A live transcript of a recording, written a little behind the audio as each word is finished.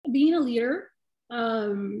being a leader,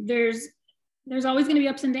 there's always going to be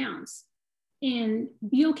ups and downs, and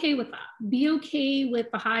be okay with that. Be okay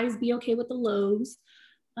with the highs, be okay with the lows,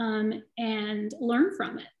 and learn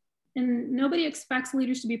from it. And nobody expects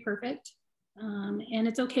leaders to be perfect. And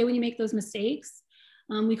it's okay when you make those mistakes.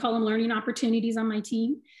 We call them learning opportunities on my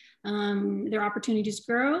team. They're opportunities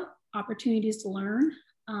to grow, opportunities to learn,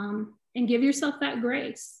 and give yourself that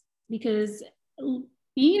grace, because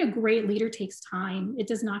being a great leader takes time. It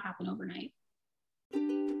does not happen overnight.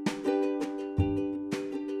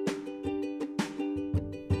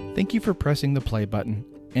 Thank you for pressing the play button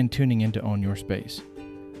and tuning in to Own Your Space.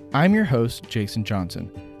 I'm your host, Jason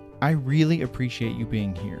Johnson. I really appreciate you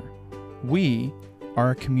being here. We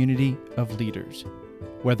are a community of leaders.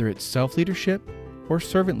 Whether it's self-leadership or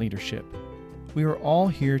servant leadership, we are all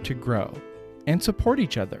here to grow and support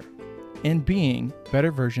each other in being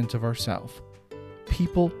better versions of ourselves.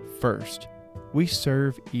 People first. We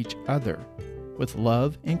serve each other with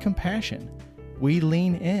love and compassion. We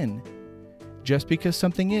lean in. Just because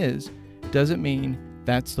something is, doesn't mean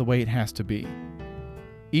that's the way it has to be.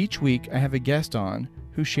 Each week, I have a guest on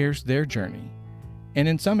who shares their journey. And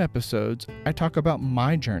in some episodes, I talk about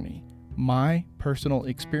my journey, my personal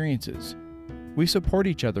experiences. We support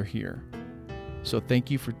each other here. So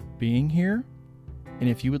thank you for being here. And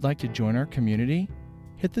if you would like to join our community,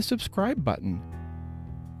 hit the subscribe button.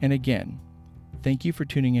 And again, thank you for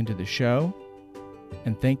tuning into the show.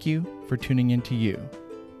 And thank you for tuning into you.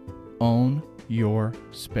 Own your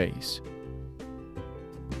space.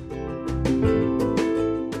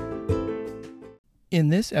 In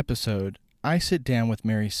this episode, I sit down with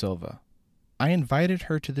Mary Silva. I invited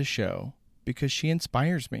her to the show because she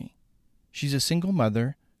inspires me. She's a single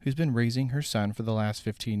mother who's been raising her son for the last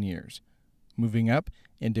 15 years, moving up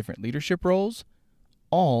in different leadership roles,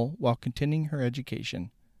 all while continuing her education,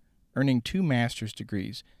 earning 2 master's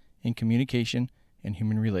degrees in communication and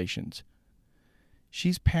human relations.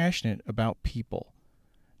 She's passionate about people,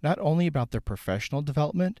 not only about their professional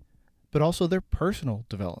development, but also their personal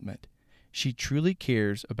development. She truly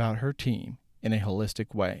cares about her team in a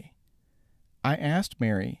holistic way. I asked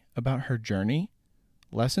Mary about her journey,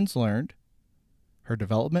 lessons learned, her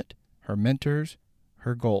development, her mentors,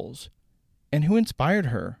 her goals, and who inspired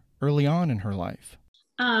her early on in her life.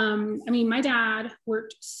 My dad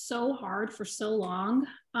worked so hard for so long.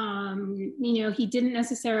 He didn't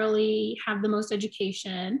necessarily have the most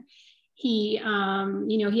education. He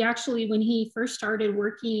actually, when he first started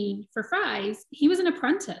working for Fry's, he was an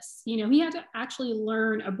apprentice. He had to actually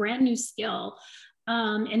learn a brand new skill,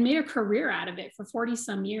 and made a career out of it for 40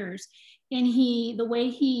 some years. And the way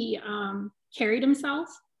he carried himself,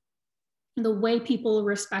 the way people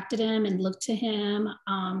respected him and looked to him.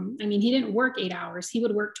 He didn't work 8 hours. He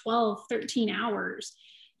would work 12, 13 hours.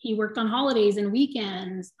 He worked on holidays and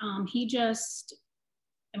weekends. He just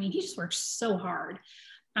worked so hard.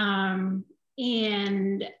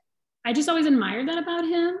 And I just always admired that about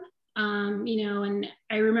him. And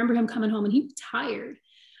I remember him coming home and he was tired.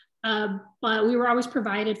 But we were always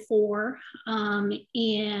provided for.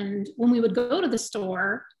 And when we would go to the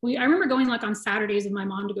store, I remember going like on Saturdays with my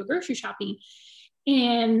mom to go grocery shopping.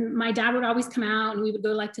 And my dad would always come out and we would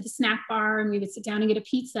go like to the snack bar and we would sit down and get a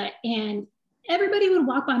pizza. And everybody would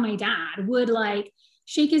walk by my dad, would like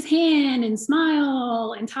shake his hand and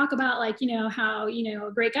smile and talk about like, how,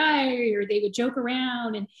 a great guy, or they would joke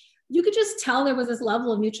around. And you could just tell there was this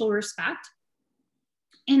level of mutual respect.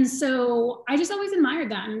 And so I just always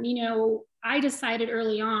admired that. And, I decided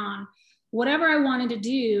early on, whatever I wanted to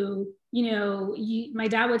do, my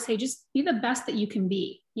dad would say, just be the best that you can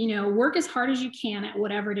be, work as hard as you can at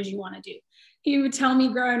whatever it is you want to do. He would tell me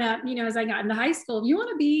growing up, as I got into high school, if you want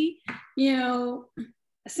to be,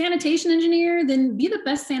 a sanitation engineer, then be the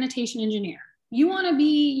best sanitation engineer. You want to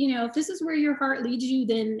be, if this is where your heart leads you,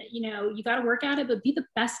 then, you got to work at it, but be the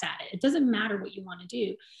best at it. It doesn't matter what you want to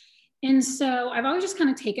do. And so I've always just kind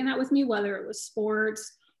of taken that with me, whether it was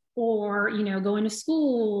sports or, going to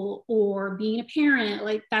school or being a parent.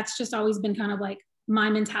 Like that's just always been kind of like my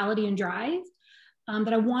mentality and drive,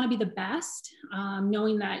 that I want to be the best,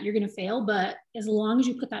 knowing that you're going to fail. But as long as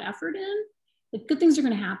you put that effort in, the good things are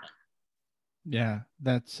going to happen. Yeah,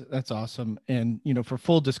 that's awesome. And, for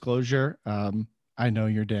full disclosure, I know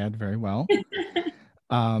your dad very well.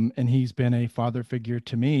 And he's been a father figure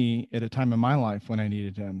to me at a time in my life when I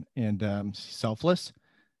needed him, and selfless,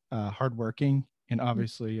 hardworking, and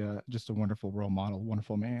obviously just a wonderful role model,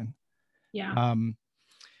 wonderful man. Yeah.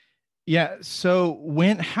 Yeah. So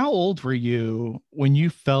how old were you when you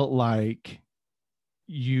felt like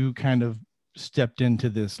you kind of stepped into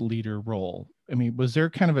this leader role? Was there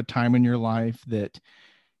kind of a time in your life that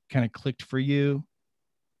kind of clicked for you?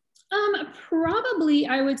 Probably,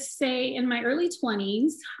 I would say in my early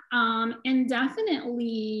 20s, and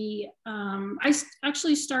definitely,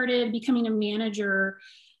 actually started becoming a manager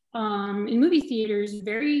in movie theaters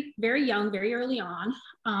very, very young, very early on.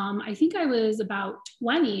 I think I was about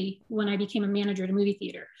 20 when I became a manager at a movie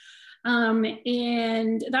theater.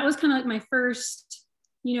 And that was kind of like my first,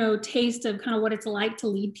 taste of kind of what it's like to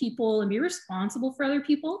lead people and be responsible for other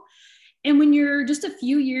people. And when you're just a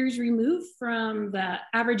few years removed from the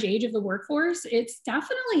average age of the workforce, it's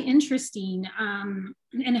definitely interesting.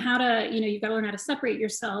 And how to, you've got to learn how to separate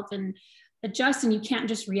yourself and adjust, and you can't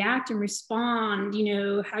just react and respond,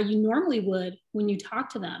 how you normally would when you talk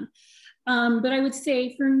to them. But I would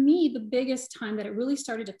say for me, the biggest time that it really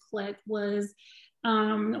started to click was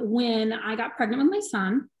when I got pregnant with my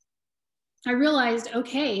son. I realized,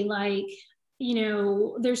 okay,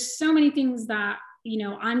 there's so many things that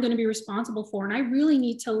I'm going to be responsible for. And I really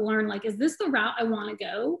need to learn, is this the route I want to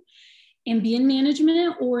go and be in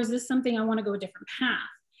management, or is this something I want to go a different path?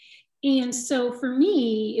 And so for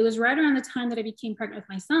me, it was right around the time that I became pregnant with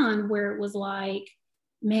my son, where it was like,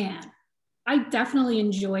 man, I definitely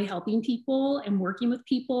enjoy helping people and working with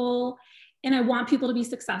people, and I want people to be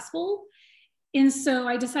successful. And so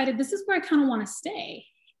I decided this is where I kind of want to stay.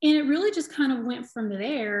 And it really just kind of went from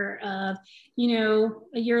there of,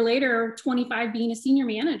 a year later, 25, being a senior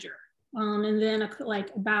manager. And then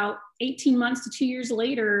about 18 months to 2 years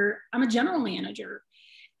later, I'm a general manager.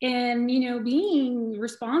 And, being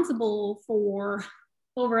responsible for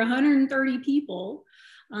over 130 people,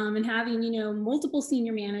 and having, multiple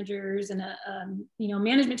senior managers and a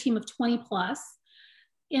management team of 20 plus.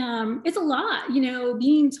 It's a lot,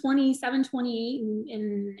 being 27, 28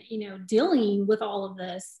 and dealing with all of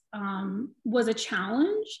this was a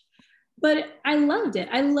challenge, but I loved it.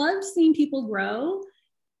 I loved seeing people grow.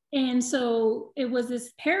 And so it was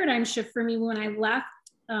this paradigm shift for me when I left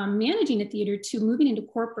managing a theater to moving into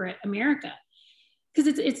corporate America,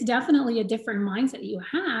 because it's definitely a different mindset that you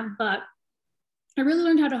have, but I really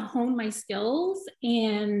learned how to hone my skills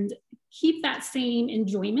and keep that same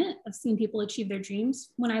enjoyment of seeing people achieve their dreams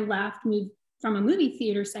when I moved from a movie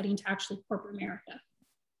theater setting to actually corporate America.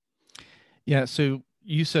 Yeah. So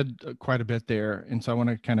you said quite a bit there. And so I want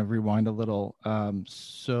to kind of rewind a little.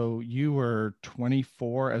 So you were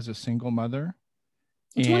 24 as a single mother.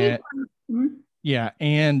 And, yeah.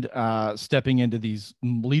 And stepping into these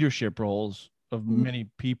leadership roles of many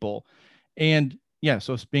people. And yeah,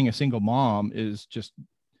 so being a single mom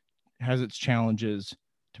has its challenges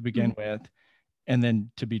to begin with, and then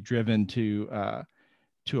to be driven to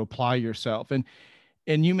apply yourself. And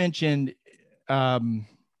you mentioned,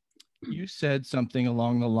 you said something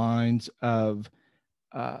along the lines of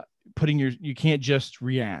you can't just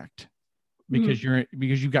react because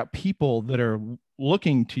you've got people that are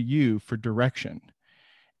looking to you for direction.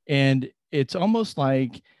 And it's almost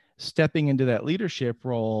like stepping into that leadership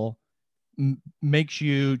role makes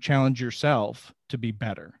you challenge yourself to be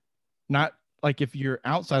better. Not like if you're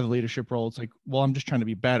outside the leadership role, it's like, well, I'm just trying to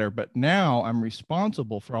be better, but now I'm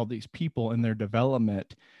responsible for all these people and their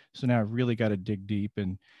development. So now I've really got to dig deep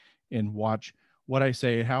and watch what I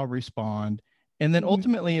say, how I respond. And then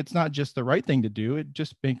ultimately it's not just the right thing to do. It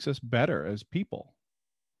just makes us better as people.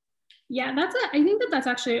 Yeah, I think that's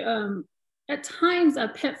actually at times a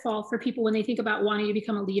pitfall for people when they think about wanting to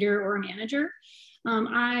become a leader or a manager.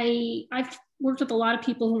 I've worked with a lot of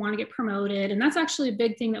people who want to get promoted, and that's actually a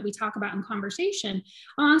big thing that we talk about in conversation.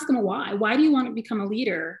 I'll ask them why. Why do you want to become a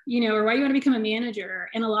leader? Or why do you want to become a manager?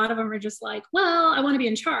 And a lot of them are just like, well, I want to be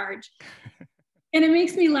in charge. And it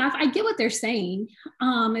makes me laugh. I get what they're saying.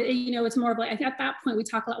 It's more of like, at that point we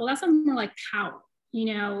talk a lot, well, that's more like power.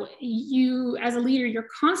 You as a leader, you're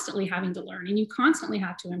constantly having to learn and you constantly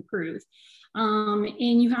have to improve.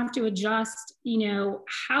 And you have to adjust,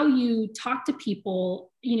 how you talk to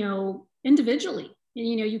people, individually.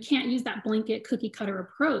 You can't use that blanket cookie cutter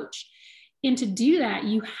approach. And to do that,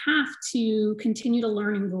 you have to continue to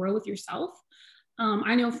learn and grow with yourself.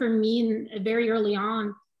 I know for me, very early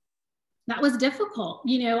on, that was difficult.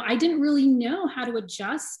 I didn't really know how to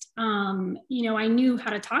adjust. I knew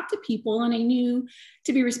how to talk to people and I knew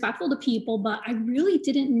to be respectful to people, but I really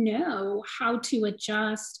didn't know how to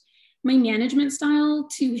adjust my management style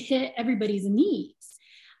to hit everybody's needs.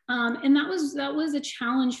 And that was a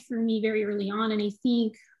challenge for me very early on. And I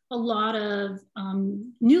think a lot of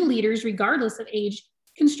new leaders, regardless of age,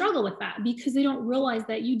 can struggle with that because they don't realize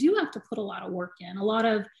that you do have to put a lot of work in, a lot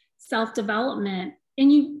of self-development.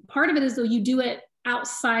 And part of it is though you do it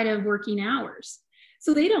outside of working hours.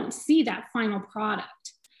 So they don't see that final product.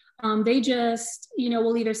 They just,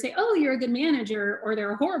 will either say, oh, you're a good manager, or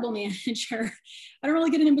they're a horrible manager. I don't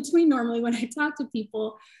really get an in between normally when I talk to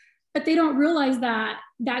people. but they don't realize that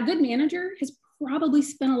that good manager has probably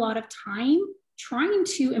spent a lot of time trying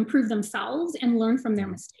to improve themselves and learn from their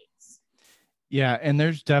mistakes. Yeah. And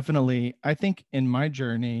there's definitely, I think in my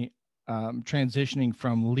journey, transitioning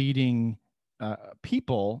from leading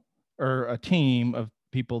people or a team of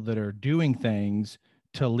people that are doing things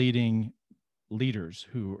to leading leaders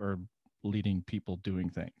who are leading people doing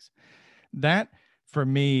things. That for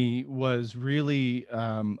me was really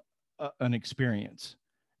an experience,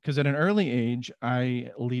 because at an early age,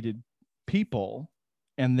 I leaded people.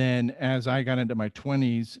 And then as I got into my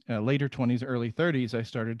 20s, later 20s, early 30s, I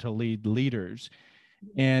started to lead leaders.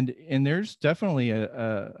 And there's definitely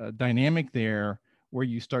a dynamic there where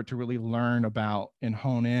you start to really learn about and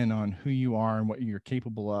hone in on who you are and what you're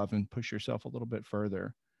capable of and push yourself a little bit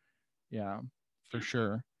further. Yeah, for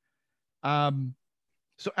sure. Um,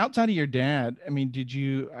 so outside of your dad, I mean, did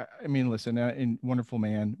you, I mean, listen, and wonderful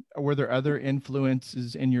man, were there other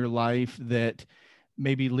influences in your life that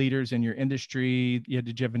maybe leaders in your industry? Yeah,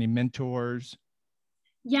 did you have any mentors?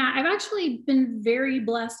 Yeah, I've actually been very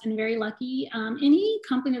blessed and very lucky. Any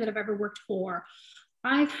company that I've ever worked for,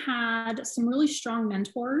 I've had some really strong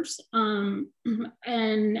mentors. And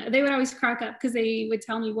they would always crack up because they would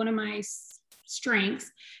tell me one of my strengths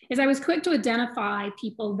is I was quick to identify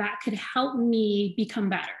people that could help me become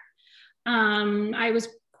better. I was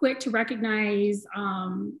quick to recognize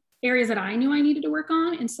areas that I knew I needed to work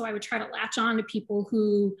on. And so I would try to latch on to people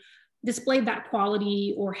who displayed that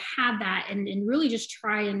quality or had that, and really just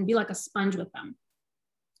try and be like a sponge with them.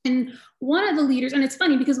 And one of the leaders, and it's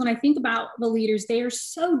funny because when I think about the leaders, they are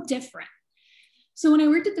so different. So when I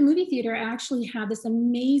worked at the movie theater, I actually had this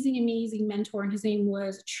amazing, amazing mentor, and his name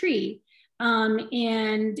was Tree.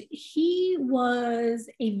 And he was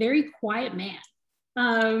a very quiet man,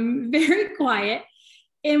 very quiet.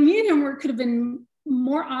 And me and him could have been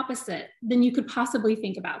more opposite than you could possibly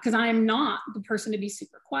think about, because I am not the person to be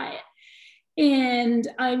super quiet. And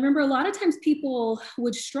I remember a lot of times people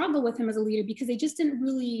would struggle with him as a leader because they just didn't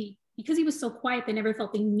really, because he was so quiet, they never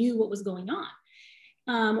felt they knew what was going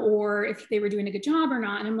on, or if they were doing a good job or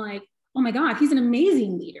not. And I'm like, oh my God, he's an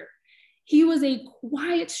amazing leader. He was a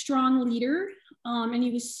quiet, strong leader, and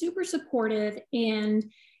he was super supportive. And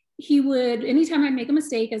he would, anytime I'd make a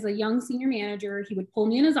mistake as a young senior manager, he would pull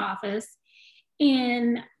me in his office.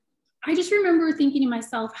 And I just remember thinking to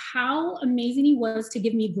myself how amazing he was to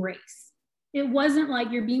give me grace. It wasn't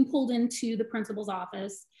like you're being pulled into the principal's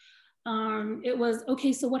office. It was,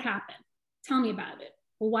 okay, so what happened? Tell me about it.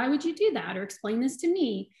 Well, why would you do that? Or explain this to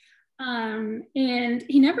me. And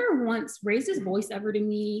he never once raised his voice ever to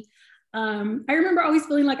me. I remember always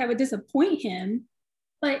feeling like I would disappoint him,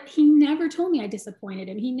 but he never told me I disappointed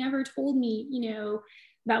him. He never told me, you know,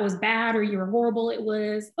 that was bad or you were horrible. It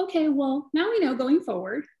was, okay, well, now we know going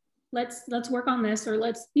forward, let's work on this, or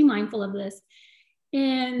let's be mindful of this.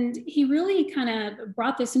 And he really kind of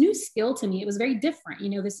brought this new skill to me. It was very different, you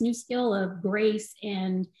know, this new skill of grace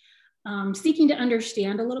and seeking to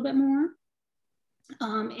understand a little bit more.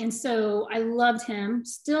 And so I loved him,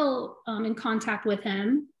 still in contact with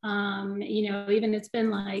him, you know, even it's been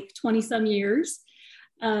like 20 some years.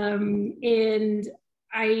 And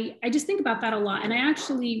I just think about that a lot. And I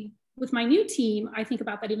actually, with my new team, I think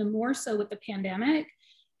about that even more so with the pandemic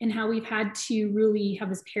and how we've had to really have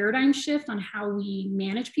this paradigm shift on how we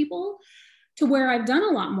manage people, to where I've done a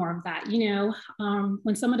lot more of that. You know,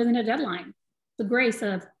 when someone doesn't have a deadline, the grace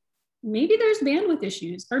of, maybe there's bandwidth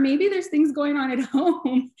issues, or maybe there's things going on at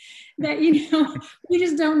home that, you know, we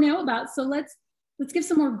just don't know about. So let's give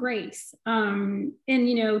some more grace. And,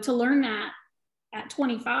 you know, to learn that at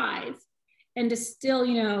 25 and to still,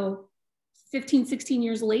 you know, 15, 16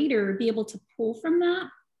 years later, be able to pull from that.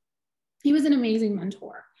 He was an amazing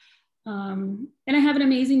mentor. And I have an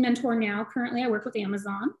amazing mentor now. Currently, I work with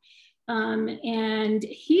Amazon. And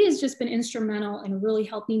he has just been instrumental in really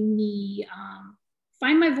helping me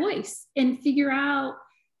find my voice and figure out,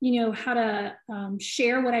 you know, how to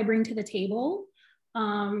share what I bring to the table,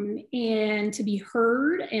 and to be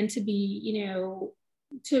heard, and to be, you know,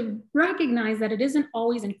 to recognize that it isn't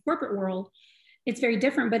always in corporate world. It's very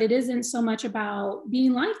different, but it isn't so much about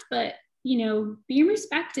being liked, but, you know, being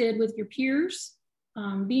respected with your peers,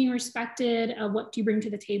 being respected of what you bring to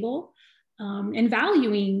the table, and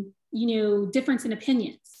valuing, you know, difference in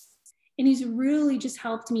opinions. And he's really just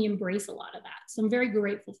helped me embrace a lot of that. So I'm very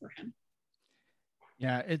grateful for him.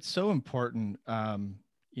 Yeah, it's so important.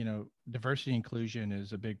 You know, diversity and inclusion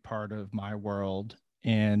is a big part of my world.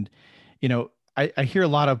 And, you know, I hear a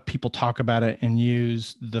lot of people talk about it and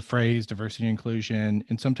use the phrase diversity and inclusion.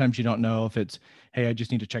 And sometimes you don't know if it's, hey, I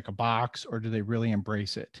just need to check a box, or do they really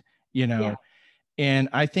embrace it? You know, Yeah. and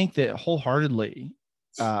I think that wholeheartedly,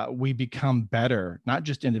 we become better, not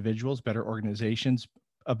just individuals, better organizations,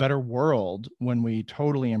 a better world when we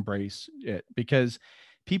totally embrace it, because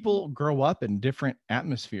people grow up in different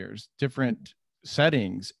atmospheres, different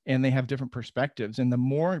settings, and they have different perspectives. And the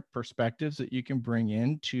more perspectives that you can bring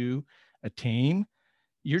into a team,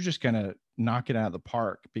 you're just going to knock it out of the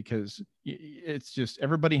park, because it's just,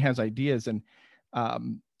 everybody has ideas, and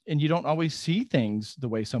you don't always see things the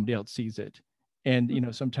way somebody else sees it. And,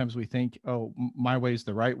 sometimes we think, oh, my way is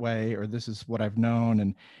the right way, or this is what I've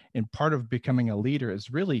known. And part of becoming a leader is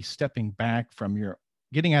really stepping back from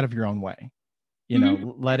getting out of your own way,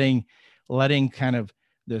 letting kind of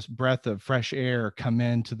this breath of fresh air come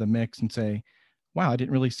into the mix and say, wow, I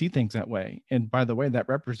didn't really see things that way. And by the way, that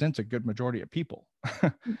represents a good majority of people.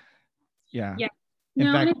 Yeah. Yeah. In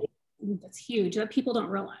No, fact, and I think that's huge that people don't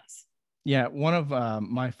realize. yeah. One of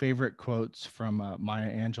my favorite quotes from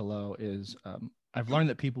Maya Angelou is, I've learned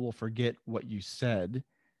that people will forget what you said,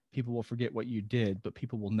 people will forget what you did, but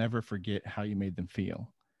people will never forget how you made them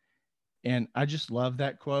feel. And I just love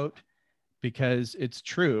that quote, because it's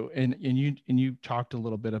true. And you talked a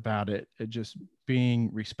little bit about it just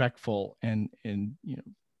being respectful and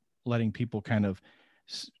letting people kind of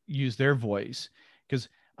use their voice. Because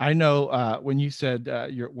I know when you said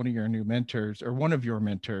one of your new mentors, or one of your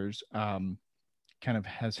mentors, kind of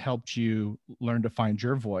has helped you learn to find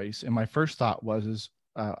your voice. And my first thought was,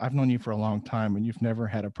 I've known you for a long time and you've never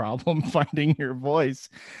had a problem finding your voice.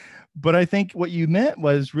 But I think what you meant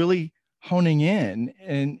was really honing in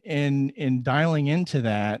and dialing into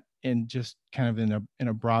that, and just kind of in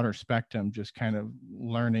a broader spectrum, just kind of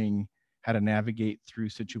learning how to navigate through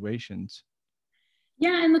situations.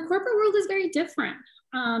 Yeah, and the corporate world is very different.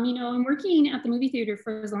 And working at the movie theater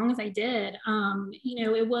for as long as I did,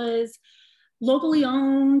 it was locally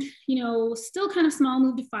owned, still kind of small,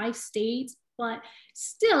 moved to 5 states, but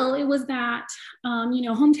still it was that,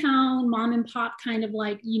 hometown mom and pop kind of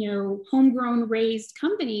like, homegrown raised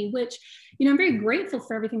company, which, I'm very grateful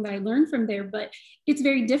for everything that I learned from there, but it's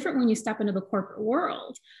very different when you step into the corporate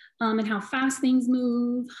world, and how fast things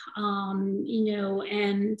move,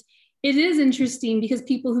 and it is interesting because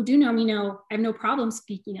people who do know me know I have no problem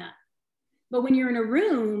speaking up. But when you're in a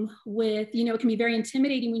room with, it can be very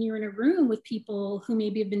intimidating when you're in a room with people who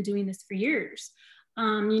maybe have been doing this for years.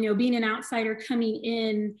 Being an outsider coming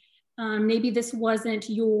in, maybe this wasn't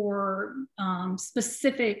your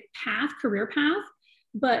specific career path,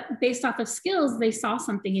 but based off of skills, they saw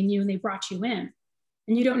something in you and they brought you in.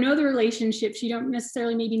 And you don't know the relationships, you don't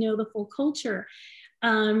necessarily maybe know the full culture.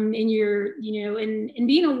 And you're, and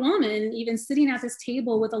being a woman, even sitting at this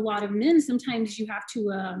table with a lot of men, sometimes you have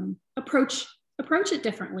to approach it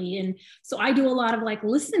differently. And so I do a lot of like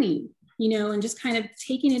listening, and just kind of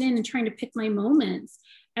taking it in and trying to pick my moments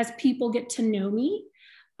as people get to know me.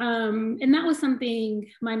 And that was something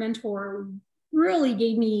my mentor really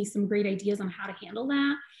gave me some great ideas on how to handle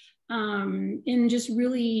that. And just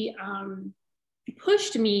really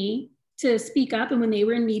pushed me to speak up. And when they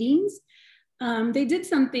were in meetings, they did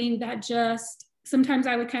something that just, sometimes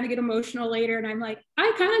I would kind of get emotional later, and I'm like,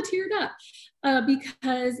 I kind of teared up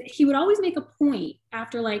because he would always make a point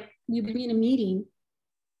after like we would be in a meeting,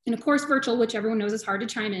 and of course virtual, which everyone knows is hard to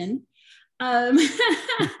chime in.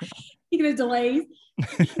 Speaking of delays,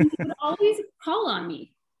 he would always call on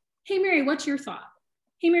me. Hey, Mary, what's your thought?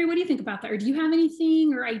 Hey, Mary, what do you think about that? Or do you have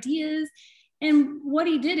anything or ideas? And what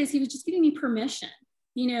he did is he was just giving me permission,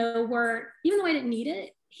 where even though I didn't need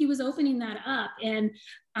it, he was opening that up. And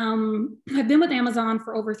I've been with Amazon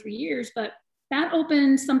for over 3 years, but that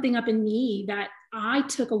opened something up in me that I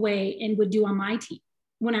took away and would do on my team.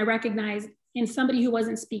 When I recognized in somebody who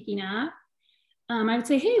wasn't speaking up, I would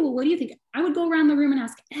say, hey, well, what do you think? I would go around the room and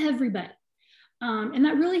ask everybody. And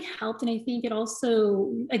that really helped. And I think it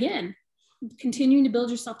also, again, continuing to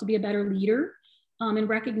build yourself to be a better leader, and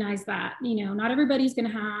recognize that, not everybody's going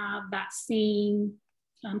to have that same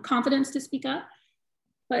confidence to speak up.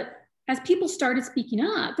 But as people started speaking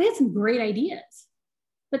up, they had some great ideas,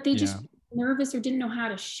 but they just were nervous or didn't know how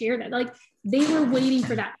to share that. Like they were waiting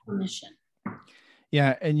for that permission.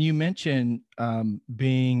 Yeah. And you mentioned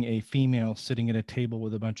being a female sitting at a table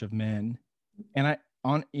with a bunch of men. And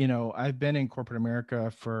I've been in corporate America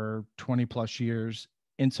for 20 plus years.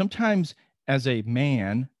 And sometimes as a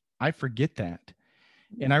man, I forget that.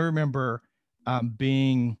 And I remember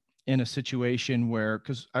being in a situation where,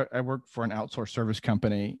 because I worked for an outsourced service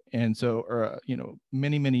company. And so,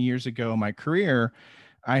 many, many years ago in my career,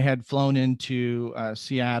 I had flown into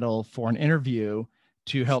Seattle for an interview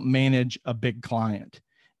to help manage a big client.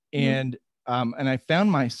 And I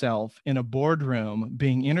found myself in a boardroom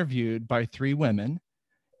being interviewed by 3 women.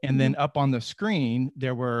 And then up on the screen,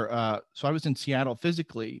 there were, so I was in Seattle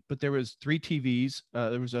physically, but there was 3 TVs.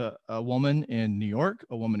 There was a woman in New York,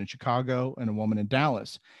 a woman in Chicago, and a woman in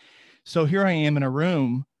Dallas. So here I am in a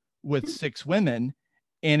room with 6 women,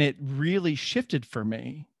 and it really shifted for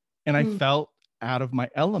me. And I felt out of my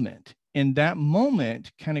element. And that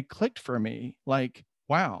moment kind of clicked for me, like,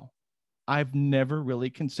 wow, I've never really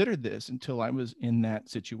considered this until I was in that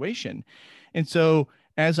situation. And so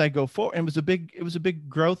as I go forward, it was a big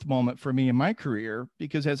growth moment for me in my career,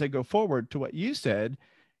 because as I go forward to what you said,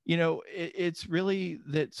 you know, it's really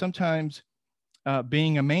that sometimes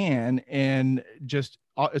being a man and just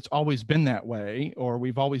it's always been that way, or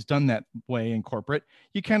we've always done that way in corporate,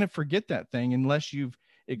 you kind of forget that thing unless you've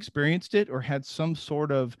experienced it or had some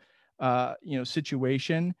sort of you know,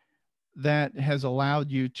 situation that has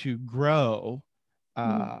allowed you to grow.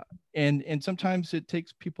 And sometimes it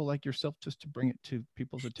takes people like yourself just to bring it to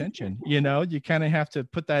people's attention. You know, you kind of have to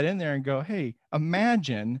put that in there and go, hey,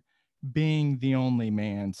 imagine being the only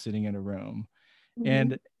man sitting in a room.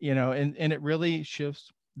 And, you know, and it really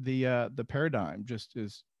shifts the paradigm, just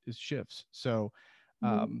is shifts. So,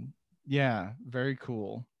 yeah, very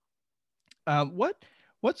cool.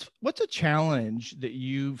 What's a challenge that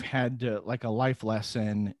you've had to, like a life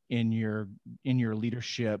lesson in your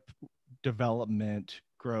leadership development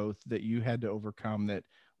growth that you had to overcome that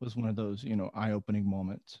was one of those, you know, eye-opening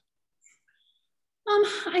moments?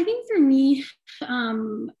 I think for me,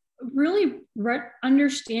 really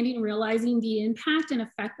understanding, realizing the impact and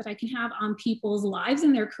effect that I can have on people's lives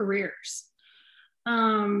and their careers.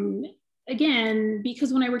 Again,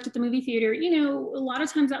 because when I worked at the movie theater, you know, a lot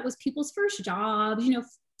of times that was people's first jobs, you know,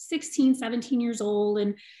 16, 17 years old.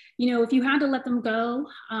 And, you know, if you had to let them go,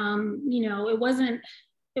 you know, it wasn't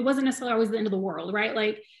necessarily always the end of the world, right?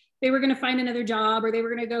 Like they were going to find another job, or they were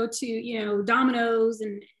going to go to, you know, Domino's,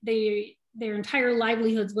 and their entire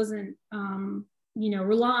livelihoods wasn't, you know,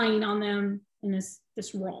 relying on them in this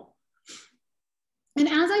role. And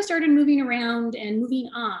as I started moving around and moving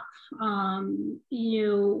up, you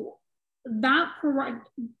know,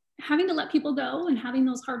 having to let people go and having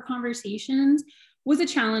those hard conversations was a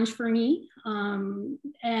challenge for me.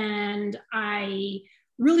 And I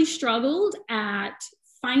really struggled at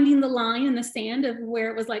finding the line in the sand of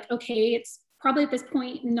where it was like, okay, it's probably at this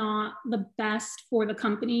point not the best for the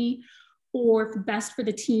company or best for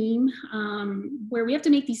the team, where we have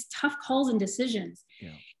to make these tough calls and decisions.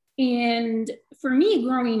 Yeah. And for me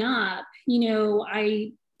growing up, you know,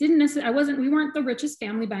 we weren't the richest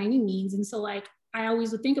family by any means. And so like, I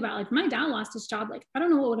always would think about, like, my dad lost his job, like, I don't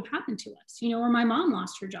know what would have happened to us, you know, or my mom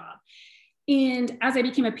lost her job. And as I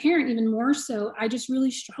became a parent, even more so, I just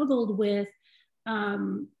really struggled with, how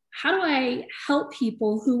do I help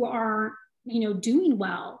people who are, you know, doing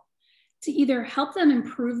well, to either help them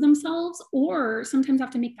improve themselves, or sometimes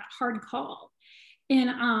have to make that hard call. And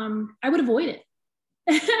I would avoid it.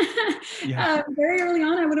 Very early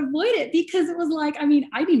on, I would avoid it, because it was like, I mean,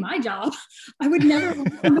 I need my job. I would never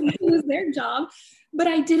want somebody to lose their job, but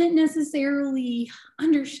I didn't necessarily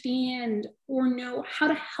understand or know how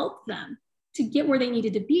to help them to get where they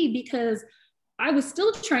needed to be, because I was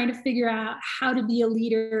still trying to figure out how to be a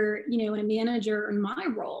leader, you know, and a manager in my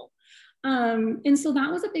role. And so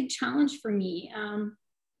that was a big challenge for me.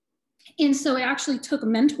 And so I actually took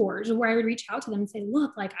mentors where I would reach out to them and say,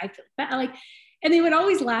 look, like, I feel bad, like, and they would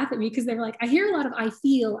always laugh at me, because they were like, I hear a lot of I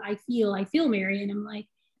feel, Mary. And I'm like,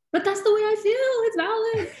 but that's the way I feel. It's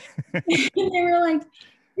valid. And they were like,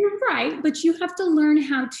 you're right, but you have to learn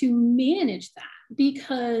how to manage that,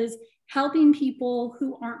 because helping people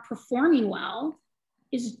who aren't performing well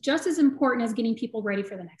is just as important as getting people ready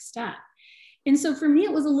for the next step. And so for me,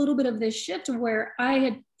 it was a little bit of this shift where I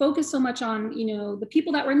had focused so much on, you know, the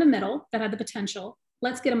people that were in the middle that had the potential,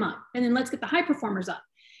 let's get them up, and then let's get the high performers up.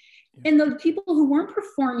 And the people who weren't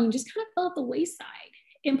performing just kind of fell at the wayside.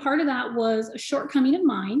 And part of that was a shortcoming of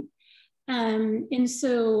mine. And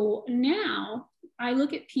so now I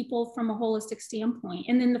look at people from a holistic standpoint.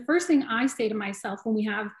 And then the first thing I say to myself when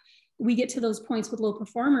we get to those points with low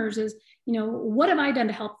performers is, you know, what have I done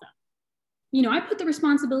to help them? You know, I put the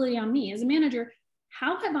responsibility on me as a manager.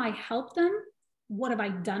 How have I helped them? What have I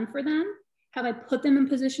done for them? Have I put them in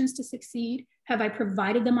positions to succeed? Have I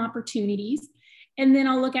provided them opportunities? And then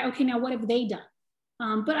I'll look at, okay, now what have they done?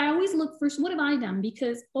 But I always look first, what have I done?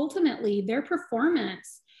 Because ultimately their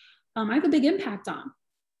performance, I have a big impact on.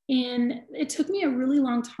 And it took me a really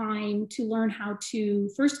long time to learn how to,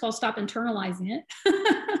 first of all, stop internalizing it.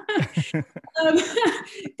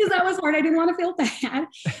 Because that was hard. I didn't want to feel bad.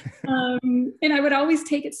 And I would always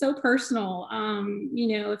take it so personal.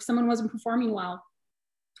 You know, if someone wasn't performing well,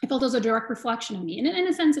 I felt it was a direct reflection of me. And in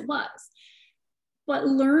a sense it was. but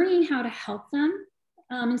learning how to help them.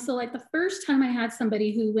 And so like the first time I had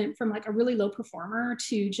somebody who went from like a really low performer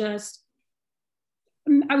to just,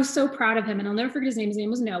 I was so proud of him, and I'll never forget his name. His name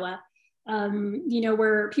was Noah.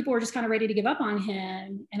 Where people were just kind of ready to give up on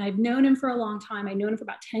him. And I've known him for a long time. I'd known him for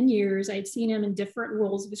about 10 years. I'd seen him in different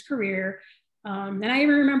roles of his career. And I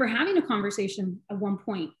even remember having a conversation at one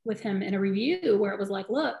point with him in a review where it was like,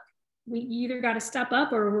 look, we either got to step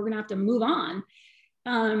up or we're going to have to move on.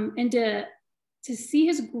 And to see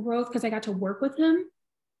his growth, because I got to work with him,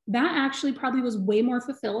 that actually probably was way more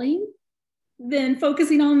fulfilling than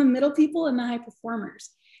focusing on the middle people and the high performers.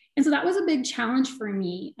 And so that was a big challenge for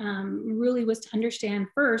me, really, was to understand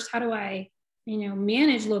first, how do I,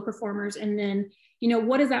 manage low performers? And then,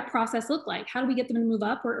 what does that process look like? How do we get them to move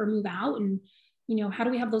up or move out? And, how do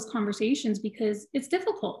we have those conversations? Because it's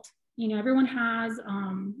difficult. Everyone has,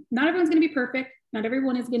 not everyone's going to be perfect. Not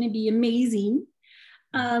everyone is going to be amazing.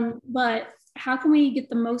 But how can we get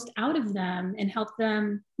the most out of them and help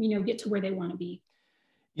them, get to where they want to be?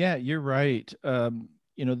 Yeah, you're right.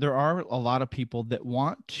 There are a lot of people that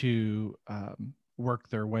want to work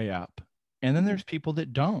their way up. And then there's people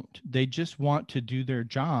that don't. They just want to do their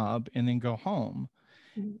job and then go home.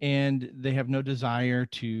 Mm-hmm. And they have no desire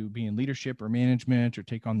to be in leadership or management or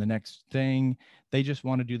take on the next thing. They just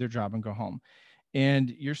want to do their job and go home. And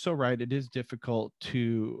you're so right. It is difficult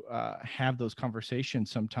to have those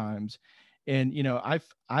conversations sometimes. And,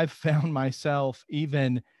 I've found myself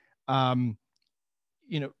even,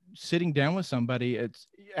 sitting down with somebody, it's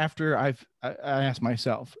after I asked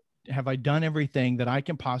myself, have I done everything that I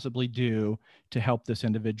can possibly do to help this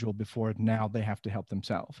individual before now they have to help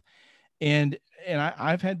themselves? And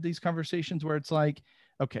I've had these conversations where it's like,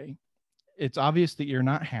 okay, it's obvious that you're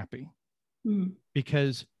not happy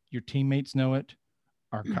because your teammates know it.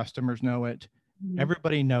 Our customers know it.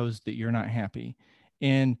 Everybody knows that you're not happy.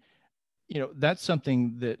 And, that's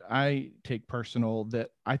something that I take personal,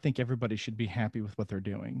 that I think everybody should be happy with what they're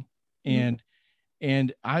doing. And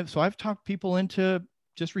I've talked people into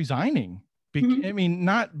just resigning. I mean,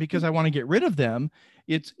 not because I want to get rid of them.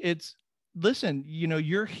 It's listen,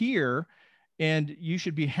 you're here and you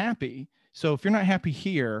should be happy. So if you're not happy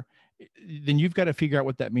here, then you've got to figure out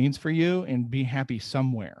what that means for you and be happy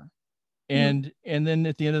somewhere. And then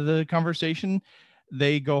at the end of the conversation,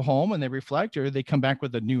 they go home and they reflect, or they come back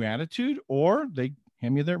with a new attitude, or they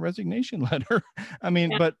hand you their resignation letter. I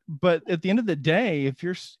mean, but at the end of the day, if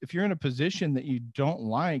you're in a position that you don't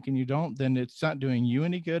like and then it's not doing you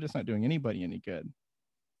any good. It's not doing anybody any good.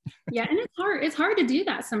 Yeah. And it's hard to do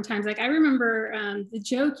that sometimes. Like I remember the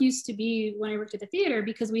joke used to be when I worked at the theater,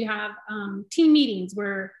 because we have team meetings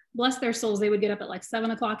where, bless their souls, they would get up at like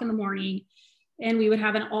 7:00 in the morning, and we would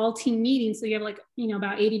have an all team meeting. So you have like,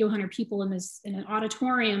 about 80 to 100 people in an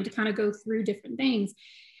auditorium to kind of go through different things.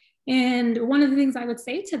 And one of the things I would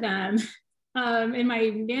say to them, and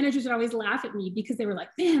my managers would always laugh at me because they were like,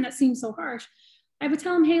 man, that seems so harsh. I would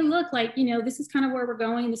tell them, hey, look, like, this is kind of where we're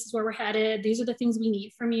going. This is where we're headed. These are the things we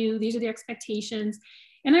need from you. These are the expectations.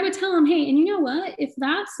 And I would tell them, hey, and you know what, if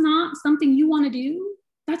that's not something you want to do,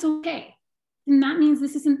 that's okay. And that means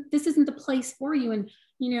this isn't the place for you. And,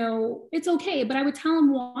 it's okay. But I would tell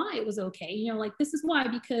them why it was okay. Like, this is why,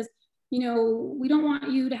 because, we don't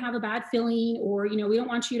want you to have a bad feeling, or, we don't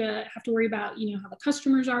want you to have to worry about, how the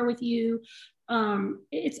customers are with you.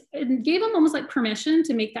 It gave them almost like permission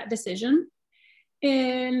to make that decision.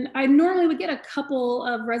 And I normally would get a couple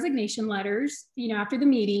of resignation letters, after the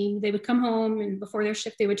meeting. They would come home, and before their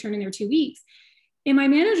shift, they would turn in their 2 weeks. And my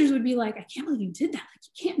managers would be like, I can't believe you did that. Like,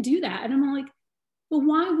 you can't do that. And I'm like, well,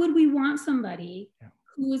 why would we want somebody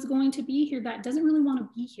who is going to be here that doesn't really want to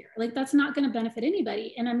be here? Like, that's not going to benefit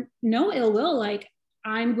anybody. And I'm no ill will. Like,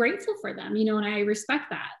 I'm grateful for them, and I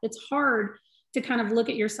respect that. It's hard to kind of look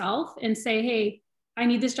at yourself and say, hey, I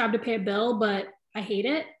need this job to pay a bill, but I hate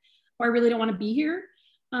it, or I really don't want to be here.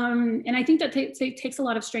 And I think that takes a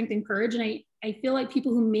lot of strength and courage. And I feel like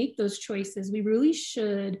people who make those choices, we really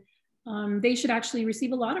should, they should actually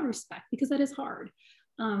receive a lot of respect, because that is hard.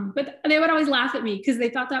 But they would always laugh at me because they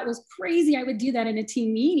thought that was crazy. I would do that in a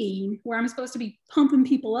team meeting where I'm supposed to be pumping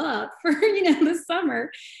people up for, the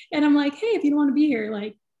summer. And I'm like, hey, if you don't want to be here,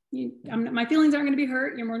 like, my feelings aren't going to be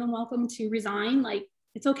hurt. You're more than welcome to resign. Like,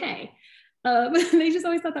 it's okay. But they just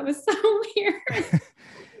always thought that was so weird.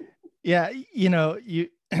 Yeah.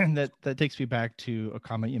 That takes me back to a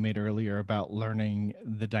comment you made earlier about learning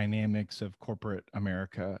the dynamics of corporate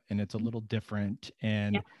America, and it's a little different.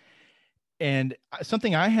 And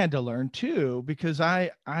something I had to learn too, because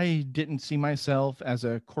I didn't see myself as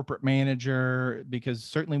a corporate manager, because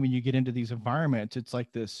certainly when you get into these environments, it's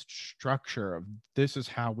like this structure of, this is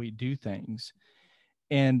how we do things.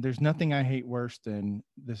 And there's nothing I hate worse than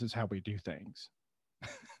this is how we do things.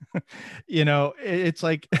 It's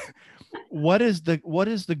like, what is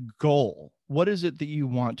the goal? What is it that you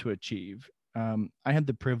want to achieve? I had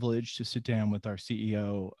the privilege to sit down with our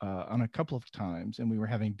CEO on a couple of times, and we were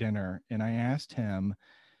having dinner, and I asked him,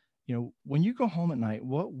 when you go home at night,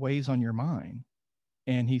 what weighs on your mind?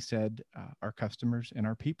 And he said, our customers and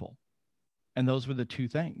our people. And those were the two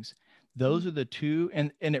things. Those are the two.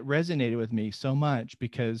 And it resonated with me so much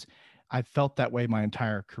because I felt that way my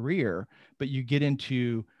entire career. But you get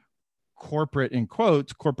into corporate, in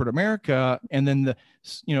quotes, corporate America. And then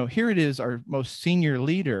here it is, our most senior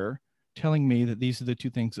leader telling me that these are the two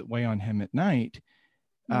things that weigh on him at night.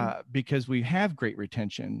 Because we have great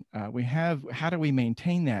retention. How do we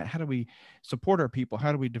maintain that? How do we support our people?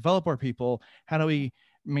 How do we develop our people? How do we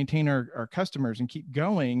maintain our customers and keep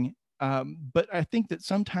going? But I think that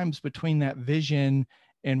sometimes between that vision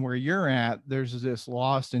and where you're at, there's this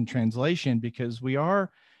lost in translation, because we are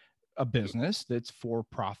a business that's for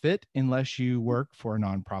profit, unless you work for a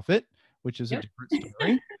nonprofit, which is a different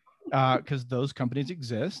story, because those companies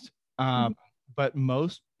exist. But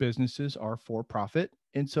most businesses are for profit.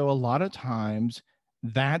 And so a lot of times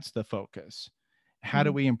that's the focus. How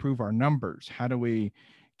do we improve our numbers? How do we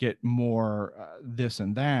get more this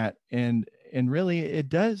and that? And really it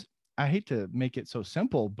does. I hate to make it so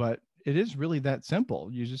simple, but it is really that simple.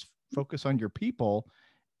 You just focus on your people,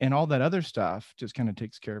 and all that other stuff just kind of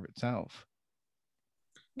takes care of itself.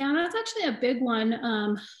 Yeah, that's actually a big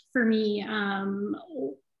one for me.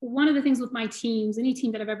 One of the things with my teams, any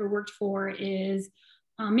team that I've ever worked for, is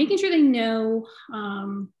making sure they know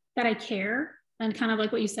that I care, and kind of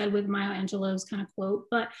like what you said with Maya Angelou's kind of quote.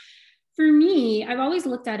 But for me, I've always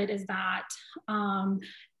looked at it as that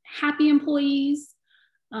happy employees,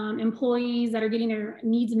 employees that are getting their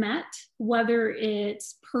needs met, whether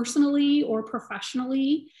it's personally or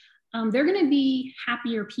professionally, they're going to be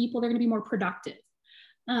happier people. They're going to be more productive.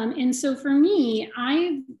 And so for me,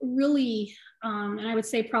 I've really, and I would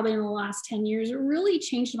say probably in the last 10 years, it really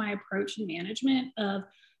changed my approach in management of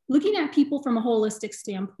looking at people from a holistic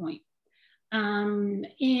standpoint.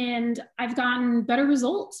 And I've gotten better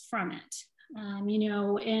results from it,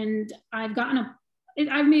 and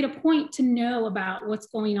I've made a point to know about what's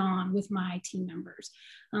going on with my team members.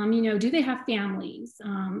 Do they have families?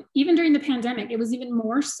 Even during the pandemic, it was even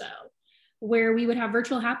more so, where we would have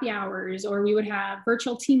virtual happy hours, or we would have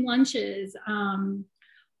virtual team lunches,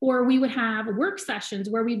 or we would have work sessions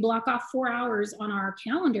where we block off 4 hours on our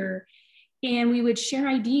calendar and we would share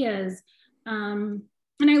ideas. And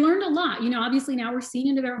I learned a lot. Obviously now we're seeing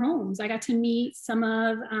into their homes. I got to meet some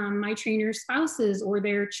of my trainers' spouses or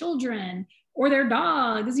their children or their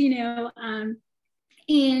dogs, and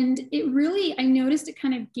it really, I noticed it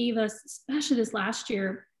kind of gave us, especially this last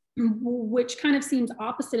year, which kind of seems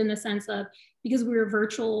opposite in the sense of, because we were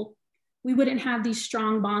virtual, we wouldn't have these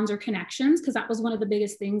strong bonds or connections, because that was one of the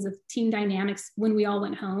biggest things of team dynamics when we all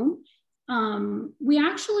went home. We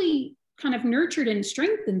actually kind of nurtured and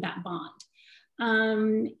strengthened that bond.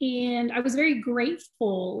 And I was very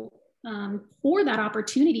grateful for that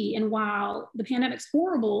opportunity. And while the pandemic's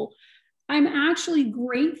horrible, I'm actually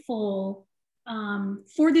grateful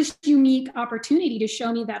for this unique opportunity to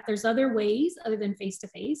show me that there's other ways other than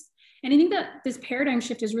face-to-face. And I think that this paradigm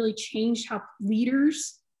shift has really changed how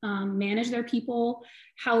leaders manage their people,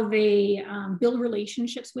 how they build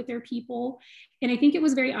relationships with their people. And I think it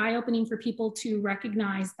was very eye-opening for people to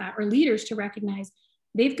recognize that, or leaders to recognize,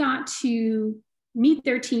 they've got to meet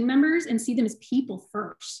their team members and see them as people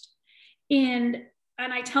first. And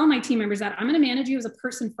I tell my team members that I'm going to manage you as a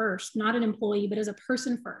person first, not an employee, but as a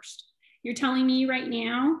person first. You're telling me right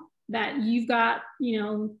now that you've got,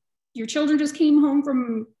 your children just came home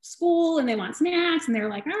from school and they want snacks, and they're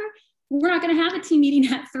like, we're not going to have a team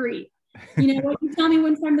meeting at 3. What, you tell me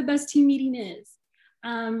when time the best team meeting is.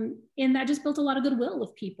 And that just built a lot of goodwill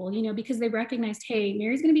with people, because they recognized, hey,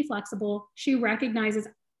 Mary's going to be flexible. She recognizes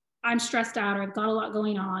I'm stressed out, or I've got a lot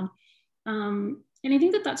going on. And I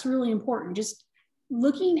think that that's really important. Just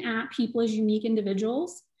looking at people as unique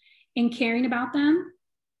individuals and caring about them,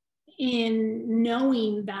 and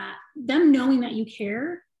knowing that you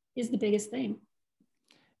care is the biggest thing.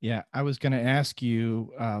 Yeah. I was going to ask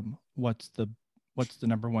you, what's the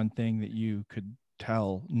number one thing that you could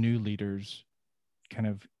tell new leaders kind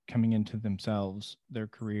of coming into themselves, their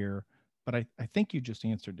career, but I think you just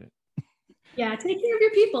answered it. Yeah. Take care of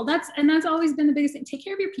your people. That's always been the biggest thing. Take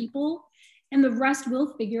care of your people, and the rest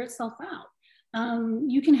will figure itself out.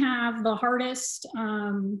 You can have the hardest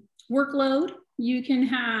workload. You can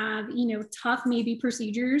have, tough maybe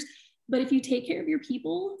procedures, but if you take care of your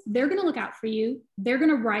people, they're going to look out for you. They're going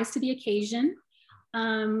to rise to the occasion.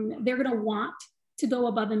 They're going to want to go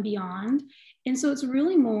above and beyond. And so it's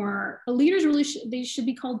really more, leaders really they should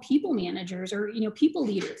be called people managers, or, people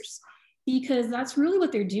leaders, because that's really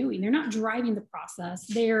what they're doing. They're not driving the process.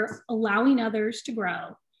 They're allowing others to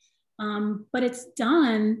grow. But it's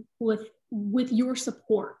done with your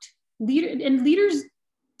support. Leaders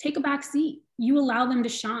take a back seat. You allow them to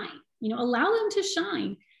shine, allow them to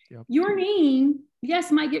shine. Yep. Your name,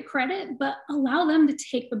 yes, might get credit, but allow them to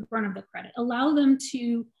take the brunt of the credit. Allow them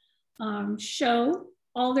to show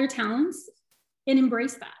all their talents and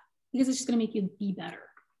embrace that, because it's just going to make you be better.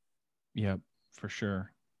 Yep, for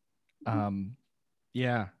sure.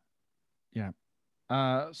 Yeah.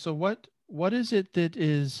 So what is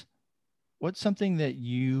it what's something that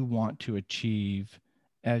you want to achieve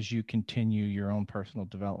as you continue your own personal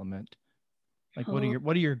development? Like, what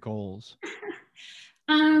are your goals?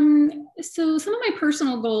 So some of my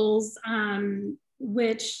personal goals,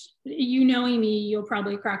 which knowing me, you'll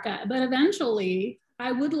probably crack up, but eventually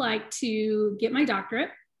I would like to get my doctorate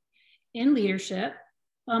in leadership,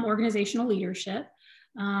 organizational leadership.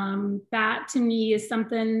 That to me is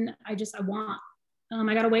something I want.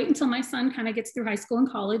 I got to wait until my son kind of gets through high school and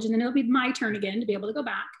college, and then it'll be my turn again to be able to go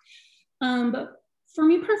back. But for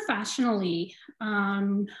me professionally,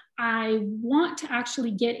 I want to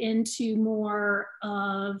actually get into more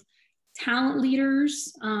of talent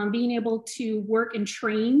leaders, being able to work and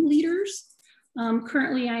train leaders.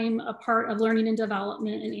 Currently, I'm a part of learning and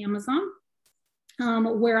development in Amazon,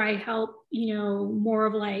 where I help, more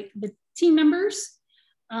of like the team members,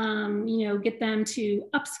 get them to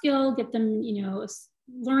upskill, get them,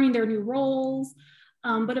 learning their new roles.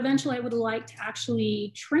 But eventually I would like to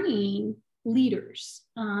actually train leaders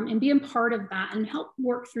and be a part of that and help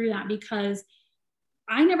work through that, because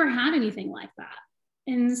I never had anything like that.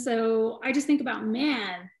 And so I just think about,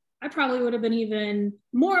 man, I probably would have been even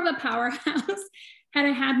more of a powerhouse had I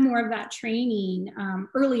had more of that training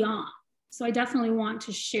early on. So I definitely want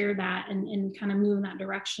to share that and kind of move in that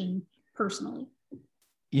direction personally.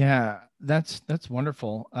 Yeah, that's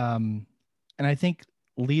wonderful. And I think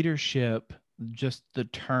leadership, just the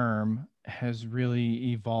term, has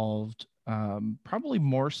really evolved, probably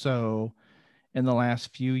more so in the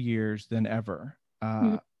last few years than ever.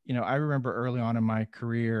 I remember early on in my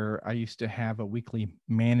career, I used to have a weekly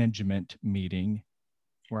management meeting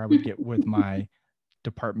where I would get with my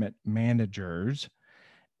department managers,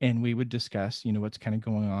 and we would discuss, what's kind of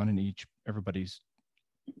going on in everybody's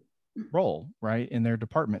role, right, in their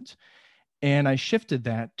departments. And I shifted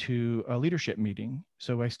that to a leadership meeting.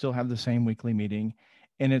 So I still have the same weekly meeting,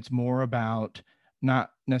 and it's more about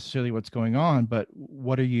not necessarily what's going on, but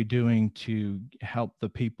what are you doing to help the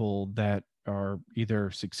people that are either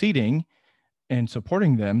succeeding and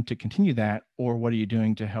supporting them to continue that, or what are you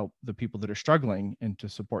doing to help the people that are struggling and to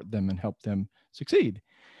support them and help them succeed?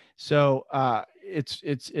 So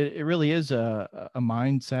it really is a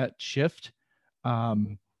mindset shift.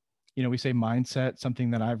 We say mindset. Something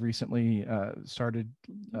that I've recently started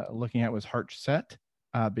looking at was heart set,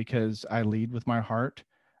 because I lead with my heart,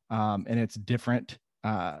 and it's different.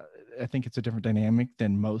 I think it's a different dynamic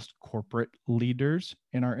than most corporate leaders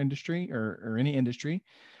in our industry or any industry,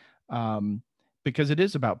 because it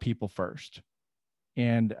is about people first.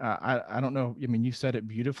 And I don't know. I mean, you said it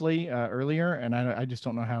beautifully earlier, and I just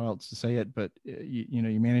don't know how else to say it. But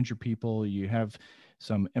you manage your people. You have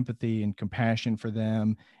some empathy and compassion for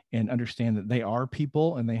them, and understand that they are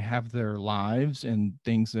people and they have their lives and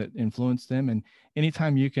things that influence them. And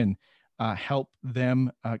anytime you can help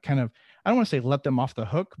them, kind of, I don't want to say let them off the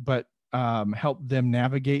hook, but help them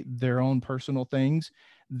navigate their own personal things,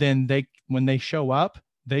 then when they show up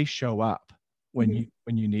when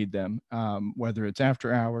you need them, whether it's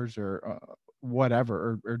after hours or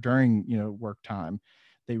whatever, or during, work time.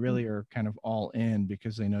 They really are kind of all in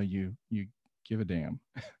because they know you give a damn.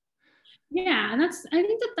 Yeah, and I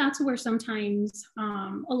think that's where sometimes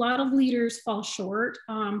a lot of leaders fall short.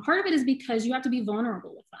 Part of it is because you have to be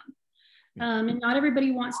vulnerable with them. And not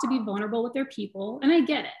everybody wants to be vulnerable with their people. And I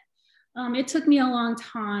get it. It took me a long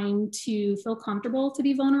time to feel comfortable to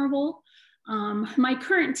be vulnerable. My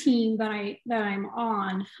current team that I'm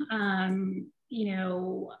on,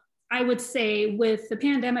 I would say with the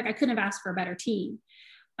pandemic, I couldn't have asked for a better team.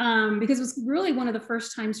 Because it was really one of the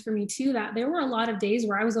first times for me too, that there were a lot of days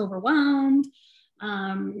where I was overwhelmed,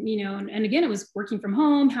 and again, it was working from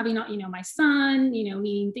home, having, my son,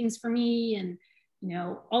 needing things for me. And,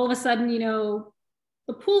 all of a sudden,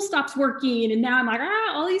 the pool stops working. And now I'm like,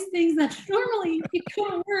 all these things that normally you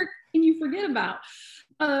don't work and you forget about.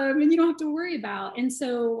 and you don't have to worry about. And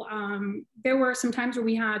so there were some times where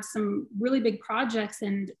we had some really big projects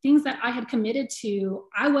and things that I had committed to,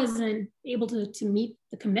 I wasn't able to meet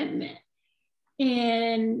the commitment.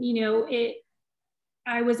 And, you know,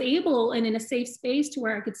 I was able and in a safe space to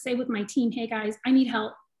where I could say with my team, hey guys, I need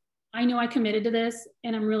help. I know I committed to this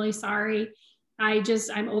and I'm really sorry.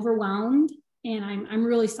 I'm overwhelmed and I'm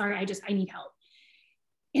really sorry. I need help.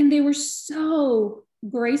 And they were so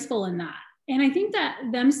graceful in that. And I think that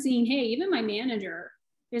them seeing, hey, even my manager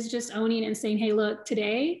is just owning and saying, hey, look,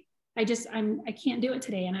 today, I can't do it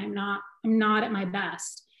today. And I'm not at my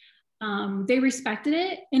best. They respected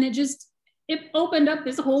it. And it opened up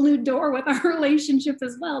this whole new door with our relationship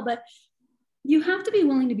as well. But you have to be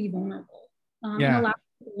willing to be vulnerable and allow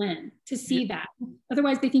people in to see that.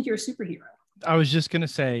 Otherwise they think you're a superhero. I was just going to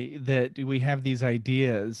say that we have these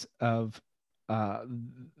ideas of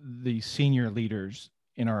the senior leaders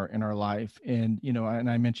in our life. And, you know, and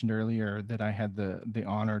I mentioned earlier that I had the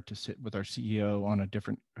honor to sit with our CEO on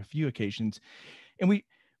a few occasions. And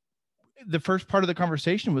the first part of the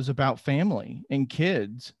conversation was about family and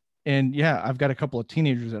kids. And yeah, I've got a couple of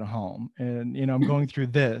teenagers at home and, you know, I'm going through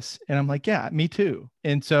this and I'm like, yeah, me too.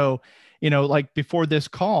 And so, you know, like before this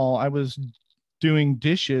call, I was doing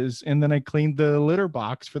dishes and then I cleaned the litter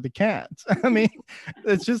box for the cats. I mean,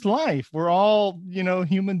 it's just life. We're all, you know,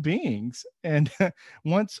 human beings. And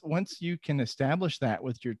once you can establish that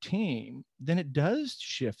with your team, then it does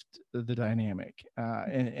shift the dynamic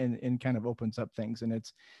and kind of opens up things. And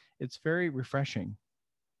it's very refreshing.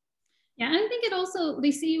 Yeah. And I think it also,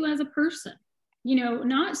 they see you as a person, you know,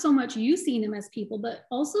 not so much you seeing them as people, but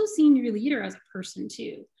also seeing your leader as a person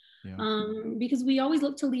too. Yeah. Because we always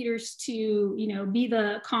look to leaders to, you know, be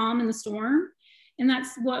the calm in the storm. And that's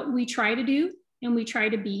what we try to do and we try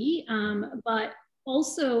to be. But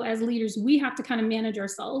also as leaders, we have to kind of manage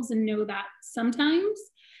ourselves and know that sometimes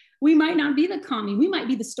we might not be the calming, we might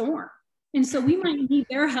be the storm. And so we might need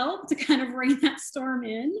their help to kind of rein that storm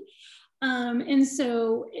in. And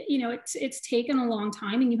so, you know, it's taken a long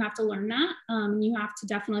time and you have to learn that. You have to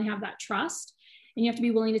definitely have that trust. And you have to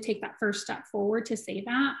be willing to take that first step forward to say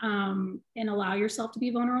that and allow yourself to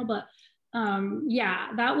be vulnerable. But yeah,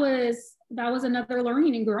 that was another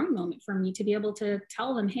learning and growing moment for me to be able to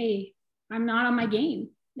tell them, hey, I'm not on my game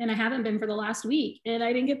and I haven't been for the last week and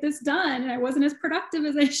I didn't get this done and I wasn't as productive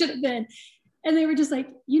as I should have been. And they were just like,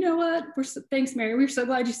 you know what? Thanks, Mary. We're so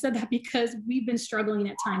glad you said that because we've been struggling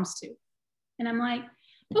at times too. And I'm like,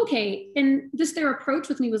 okay. And just their approach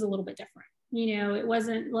with me was a little bit different. You know, it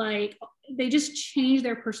wasn't like they just changed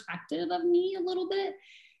their perspective of me a little bit.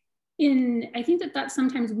 And I think that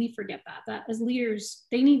sometimes we forget that as leaders,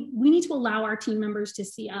 we need to allow our team members to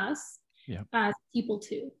see us as people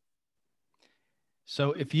too.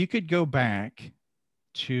 So if you could go back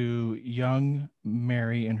to young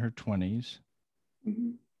Mary in her 20s,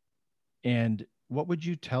 and what would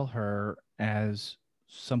you tell her as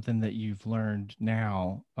something that you've learned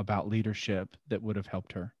now about leadership that would have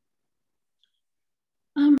helped her?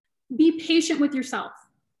 Be patient with yourself,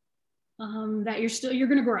 that you're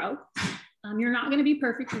going to grow. You're not going to be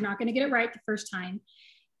perfect. You're not going to get it right the first time.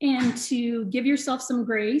 And to give yourself some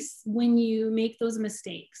grace when you make those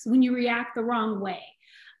mistakes, when you react the wrong way.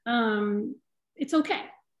 It's okay.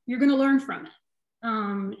 You're going to learn from it.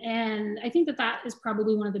 And I think that is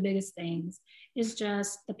probably one of the biggest things is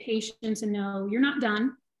just the patience and know you're not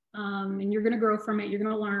done. And you're going to grow from it. You're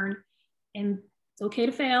going to learn and it's okay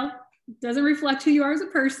to fail. It doesn't reflect who you are as a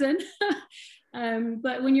person.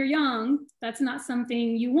 But when you're young, that's not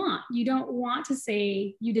something you want. You don't want to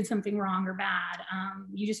say you did something wrong or bad.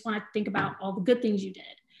 You just want to think about all the good things you did.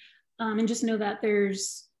 And just know that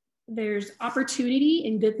there's opportunity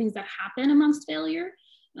and good things that happen amongst failure.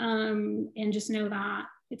 And just know that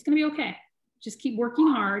it's going to be okay. Just keep working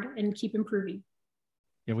hard and keep improving.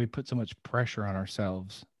 Yeah, we put so much pressure on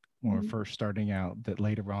ourselves when we're first starting out that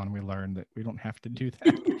later on we learn that we don't have to do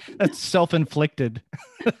that. That's self-inflicted.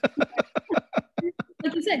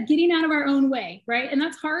 Like you said, getting out of our own way, right? And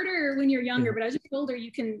that's harder when you're younger, but as you get older,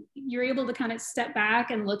 you're able to kind of step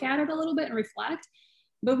back and look at it a little bit and reflect.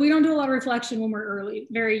 But we don't do a lot of reflection when we're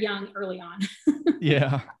very young, early on.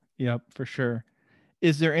 Yeah, for sure.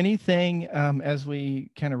 Is there anything, as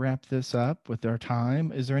we kind of wrap this up with our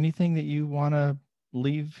time, is there anything that you want to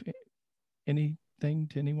leave, anything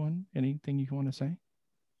to anyone, anything you want to say?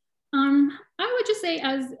 I would just say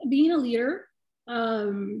as being a leader,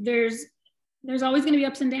 there's always going to be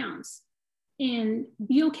ups and downs and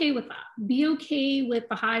be okay with that. Be okay with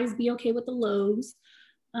the highs, be okay with the lows,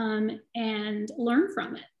 and learn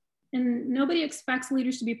from it. And nobody expects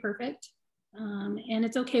leaders to be perfect. And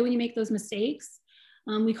it's okay when you make those mistakes.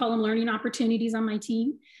 We call them learning opportunities on my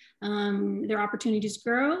team. They're opportunities to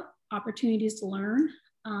grow, opportunities to learn,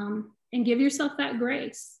 and give yourself that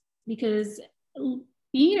grace, because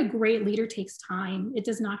being a great leader takes time. It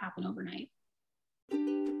does not happen overnight.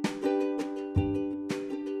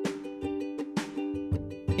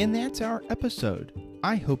 And that's our episode.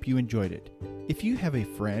 I hope you enjoyed it. If you have a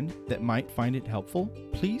friend that might find it helpful,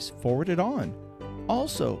 please forward it on.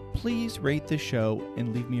 Also, please rate the show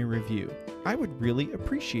and leave me a review. I would really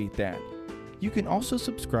appreciate that. You can also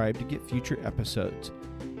subscribe to get future episodes.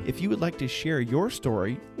 If you would like to share your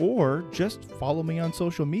story or just follow me on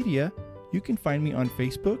social media, you can find me on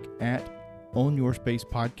Facebook at Own Your Space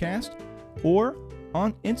Podcast or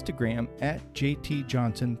on Instagram at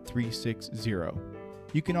JTJohnson360.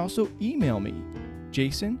 You can also email me,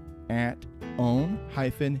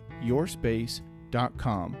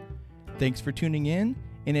 jason@own-yourspace.com. Thanks for tuning in,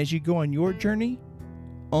 and as you go on your journey,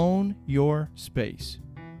 own your space.